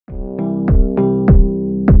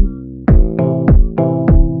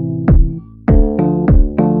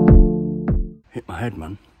head,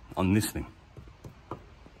 man, on this thing.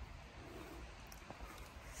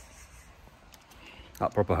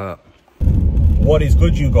 That proper hurt. What is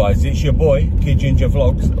good, you guys? It's your boy, Kid Ginger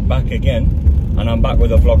Vlogs, back again. And I'm back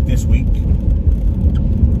with a vlog this week.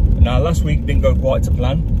 Now, last week didn't go quite to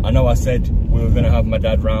plan. I know I said we were going to have my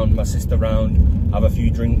dad round, my sister round, have a few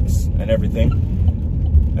drinks and everything,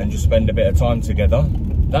 and just spend a bit of time together.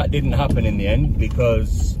 That didn't happen in the end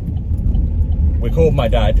because we called my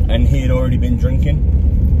dad and he had already been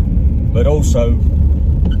drinking. But also,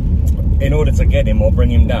 in order to get him or bring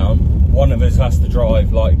him down, one of us has to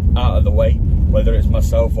drive like out of the way, whether it's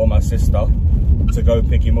myself or my sister, to go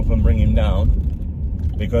pick him up and bring him down.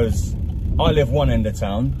 Because I live one end of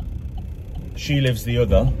town, she lives the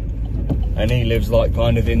other, and he lives like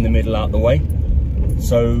kind of in the middle out the way.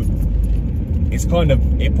 So it's kind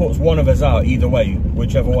of, it puts one of us out either way,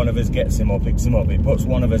 whichever one of us gets him or picks him up. It puts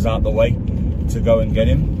one of us out the way to go and get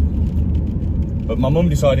him. But my mum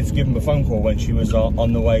decided to give him a phone call when she was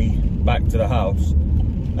on the way back to the house,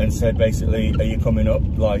 and said basically, are you coming up,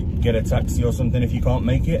 like get a taxi or something if you can't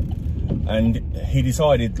make it. And he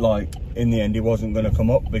decided, like, in the end he wasn't going to come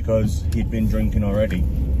up because he'd been drinking already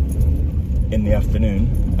in the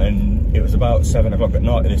afternoon, and it was about 7 o'clock at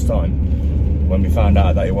night at this time when we found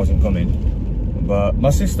out that he wasn't coming. But my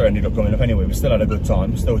sister ended up coming up anyway. We still had a good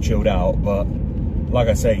time, still chilled out, but like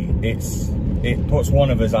I say, it puts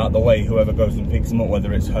one of us out the way, whoever goes and picks him up,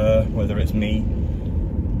 whether it's her, whether it's me,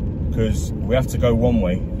 because we have to go one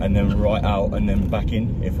way and then right out and then back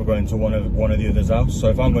in if we're going to one of the other's house. So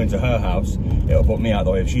if I'm going to her house, it'll put me out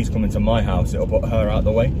the way. If she's coming to my house, it'll put her out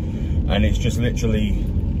the way. And it's just literally,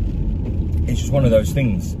 it's just one of those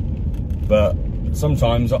things. But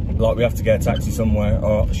sometimes, like, we have to get a taxi somewhere,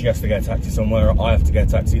 or she has to get a taxi somewhere, or I have to get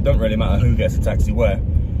a taxi. It doesn't really matter who gets a taxi where.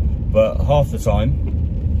 But half the time,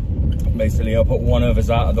 basically, I'll put one of us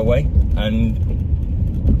out of the way.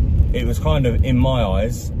 And it was kind of, in my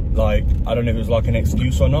eyes, like, I don't know if it was like an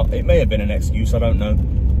excuse or not. It may have been an excuse, I don't know.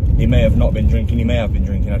 He may have not been drinking, he may have been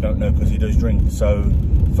drinking, I don't know, because he does drink. So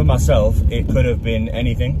for myself, it could have been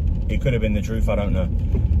anything. It could have been the truth, I don't know.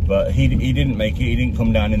 But he didn't make it, he didn't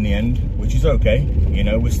come down in the end, which is okay. You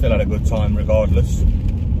know, we still had a good time regardless.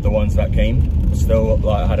 The ones that came still,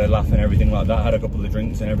 like, had a laugh and everything like that, had a couple of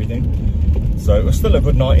drinks and everything. So it was still a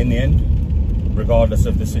good night in the end, regardless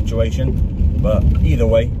of the situation. But either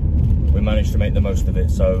way, we managed to make the most of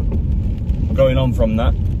it. So going on from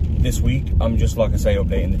that, this week I'm just, like I say,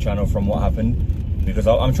 updating the channel from what happened, because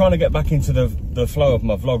I'm trying to get back into the flow of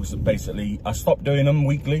my vlogs. Basically, I stopped doing them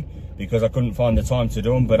weekly because I couldn't find the time to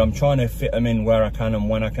do them, but I'm trying to fit them in where I can and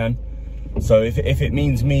when I can. So if it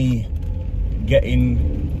means me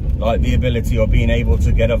getting, like, the ability or being able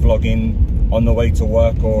to get a vlog in on the way to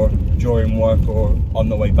work or during work or on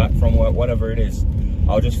the way back from work, whatever it is,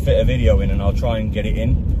 I'll just fit a video in and I'll try and get it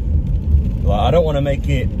in. Like, I don't want to make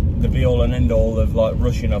it the be all and end all of, like,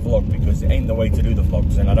 rushing a vlog, because it ain't the way to do the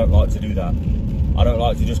vlogs, and I don't like to do that. I don't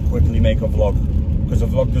like to just quickly make a vlog, because a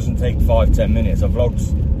vlog doesn't take 5-10 minutes. A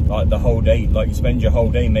vlog's like the whole day. Like, you spend your whole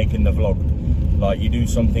day making the vlog. Like, you do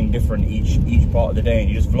something different each part of the day and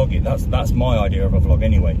you just vlog it. That's my idea of a vlog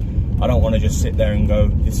anyway. I don't want to just sit there and go,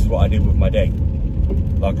 this is what I did with my day,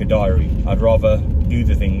 like a diary. I'd rather do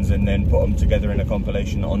the things and then put them together in a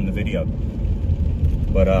compilation on the video.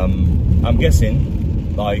 But I'm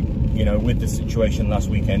guessing, like, you know, with the situation last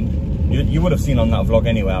weekend, you would have seen on that vlog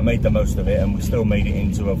anyway, I made the most of it and we still made it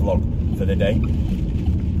into a vlog for the day.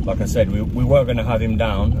 Like I said, we were going to have him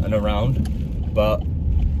down and around, but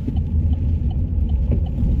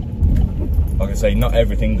like I say, not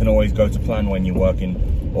everything can always go to plan when you're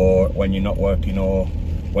working or when you're not working or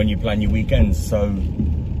when you plan your weekends. So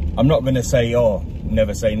I'm not going to say, oh,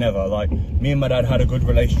 never say never. Like, me and my dad had a good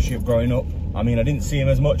relationship growing up. I mean, I didn't see him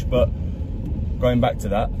as much, but going back to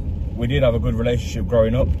that, we did have a good relationship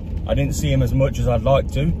growing up. I didn't see him as much as I'd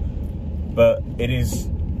like to, but it is,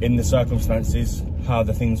 in the circumstances, how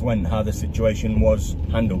the things went, how the situation was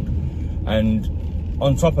handled. And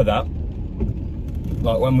on top of that,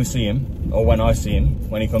 like, when we see him, or when I see him,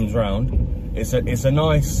 when he comes round, it's a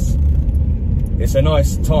nice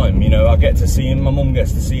time, you know. I get to see him, my mum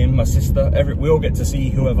gets to see him, my sister, we all get to see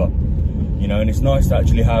whoever, you know, and it's nice to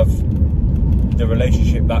actually have the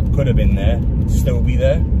relationship that could have been there still be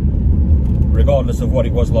there, regardless of what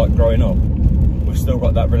it was like growing up. We've still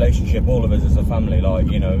got that relationship, all of us as a family. Like,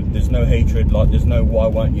 you know, there's no hatred, like, there's no why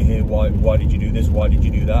weren't you here, why did you do this, why did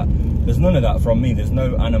you do that. There's none of that from me. There's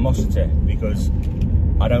no animosity, because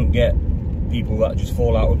I don't get people that just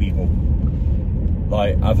fall out with people.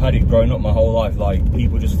 Like, I've had it growing up my whole life, like,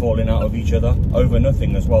 people just falling out of each other over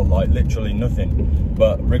nothing as well, like, literally nothing.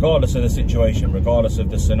 But regardless of the situation, regardless of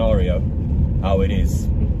the scenario, how it is.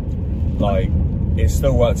 Like, it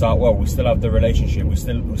still works out well. We still have the relationship. We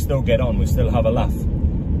still get on. We still have a laugh.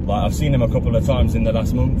 Like, I've seen him a couple of times in the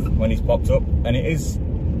last month when he's popped up, and it's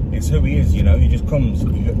who he is, you know. He just comes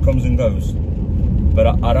and goes. But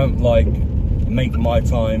I don't like make my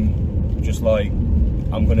time just like,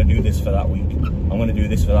 I'm going to do this for that week. I'm going to do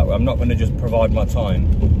this for that week. I'm not going to just provide my time.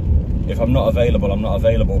 If I'm not available, I'm not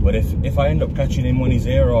available. But if I end up catching him when he's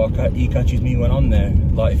here, or he catches me when I'm there,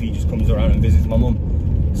 like if he just comes around and visits my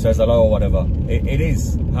mum, says hello or whatever, it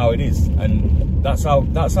is how it is. And that's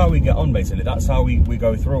how we get on, basically. That's how we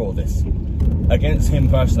go through all this. Against him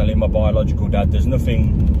personally, my biological dad, there's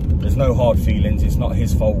no hard feelings. It's not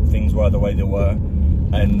his fault things were the way they were.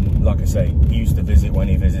 And like I say, he used to visit when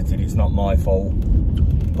he visited. It's not my fault,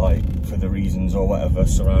 like, for the reasons or whatever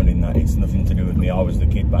surrounding that. It's nothing to do with me. I was the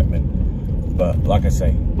kid back then. But like I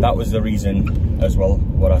say, that was the reason as well,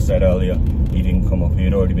 what I said earlier. He didn't come up. He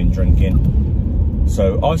had already been drinking.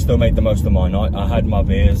 So I still made the most of my night. I had my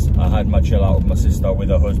beers. I had my chill out with my sister, with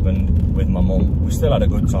her husband, with my mum. We still had a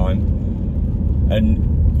good time.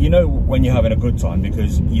 And you know when you're having a good time,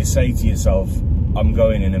 because you say to yourself, I'm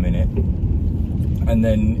going in a minute. And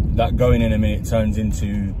then that going in a minute turns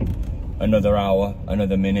into another hour,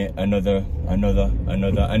 another minute, another,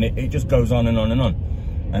 and it just goes on and on and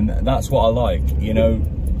on. And that's what I like, you know,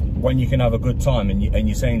 when you can have a good time and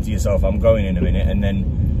you're saying to yourself, I'm going in a minute, and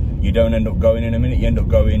then you don't end up going in a minute, you end up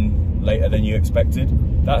going later than you expected.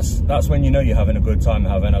 That's when you know you're having a good time,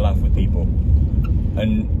 having a laugh with people.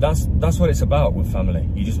 And that's what it's about with family.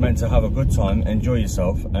 You're just meant to have a good time, enjoy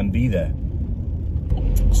yourself, and be there.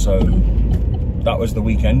 So that was the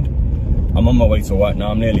weekend. I'm on my way to work now.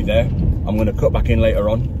 I'm nearly there. I'm going to cut back in later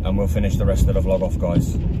on, and we'll finish the rest of the vlog off,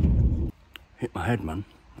 guys. Hit my head, man,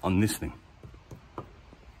 on this thing.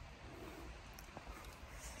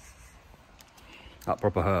 That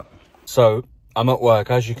proper hurt. So I'm at work,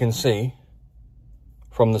 as you can see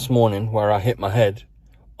from this morning, where I hit my head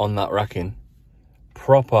on that racking.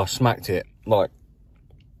 Proper smacked it, like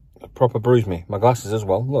proper bruised me. My glasses as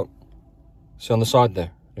well, look. See on the side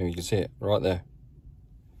there? You can see it right there.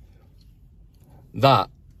 That,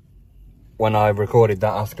 when I recorded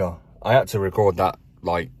that after, I had to record that,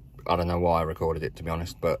 like, I don't know why I recorded it, to be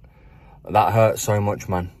honest, but that hurt so much,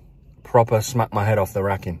 man. Proper smacked my head off the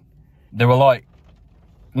racking. They were like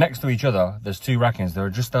next to each other. There's two rackings. There were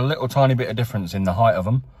just a little tiny bit of difference in the height of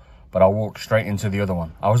them, but I walked straight into the other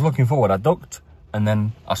one. I was looking forward, I ducked, and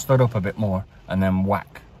then I stood up a bit more, and then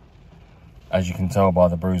whack. As you can tell by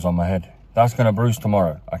the bruise on my head. That's going to bruise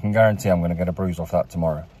tomorrow. I can guarantee I'm going to get a bruise off that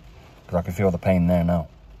tomorrow. Because I can feel the pain there now,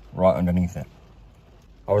 right underneath it.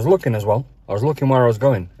 I was looking as well. I was looking where I was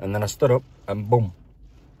going, and then I stood up, and boom.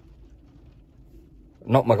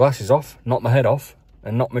 Knocked my glasses off, knocked my head off,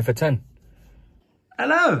 and knocked me for 10.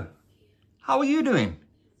 Hello. How are you doing?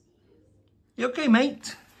 You okay,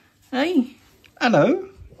 mate? Hey. Hello.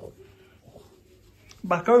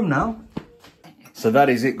 Back home now. So that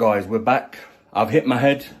is it, guys. We're back. I've hit my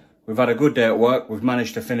head. We've had a good day at work. We've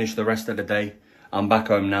managed to finish the rest of the day. I'm back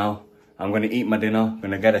home now. I'm going to eat my dinner. I'm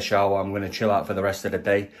going to get a shower. I'm going to chill out for the rest of the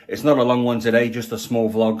day. It's not a long one today, just a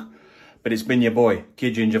small vlog. But it's been your boy,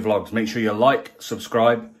 Kid Ginger Vlogs. Make sure you like,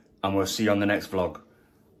 subscribe, and we'll see you on the next vlog.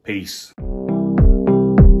 Peace.